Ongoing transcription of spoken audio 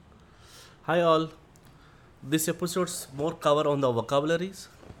Hi all. This episode's more cover on the vocabularies.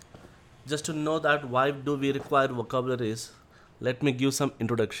 Just to know that why do we require vocabularies, let me give some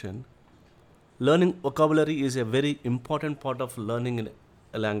introduction. Learning vocabulary is a very important part of learning in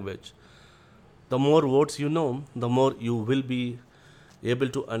a language. The more words you know, the more you will be able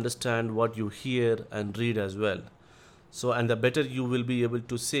to understand what you hear and read as well. So and the better you will be able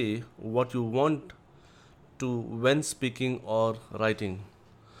to say what you want to when speaking or writing.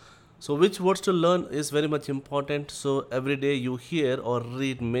 So, which words to learn is very much important. So, every day you hear or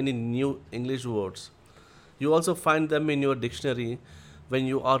read many new English words. You also find them in your dictionary when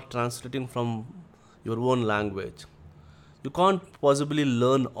you are translating from your own language. You can't possibly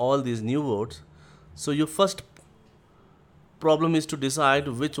learn all these new words. So, your first problem is to decide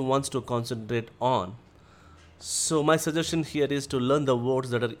which ones to concentrate on. So, my suggestion here is to learn the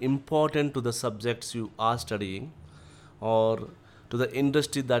words that are important to the subjects you are studying or to the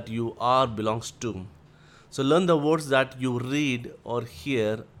industry that you are belongs to. So learn the words that you read or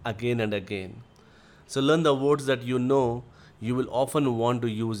hear again and again. So learn the words that you know you will often want to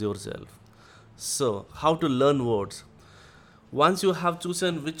use yourself. So how to learn words? Once you have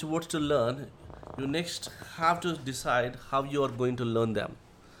chosen which words to learn, you next have to decide how you are going to learn them.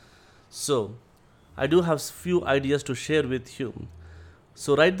 So I do have few ideas to share with you.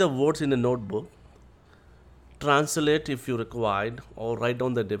 So write the words in a notebook, translate if you required, or write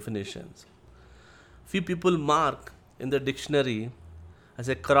down the definitions. Few people mark in the dictionary as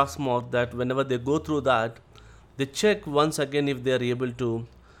a cross mark that whenever they go through that, they check once again if they are able to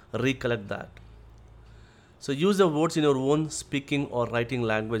recollect that. So use the words in your own speaking or writing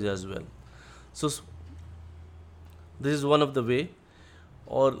language as well. So this is one of the way.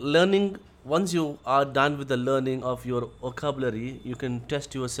 Or learning, once you are done with the learning of your vocabulary, you can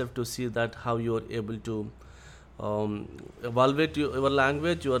test yourself to see that how you are able to evaluate your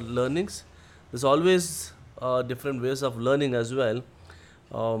language, your learnings. There's always different ways of learning as well.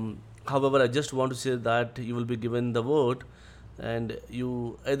 However, I just want to say that you will be given the word, and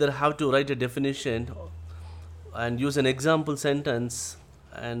you either have to write a definition and use an example sentence,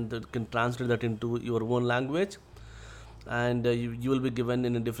 and can translate that into your own language, and you will be given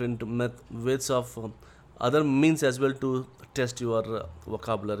in a different ways of other means as well to test your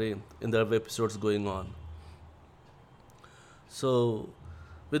vocabulary in the episodes going on. So,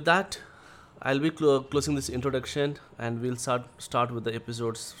 with that, I'll be closing this introduction, and we'll start with the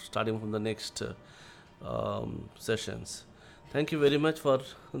episodes starting from the next sessions. Thank you very much for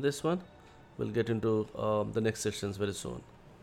this one. We'll get into the next sessions very soon.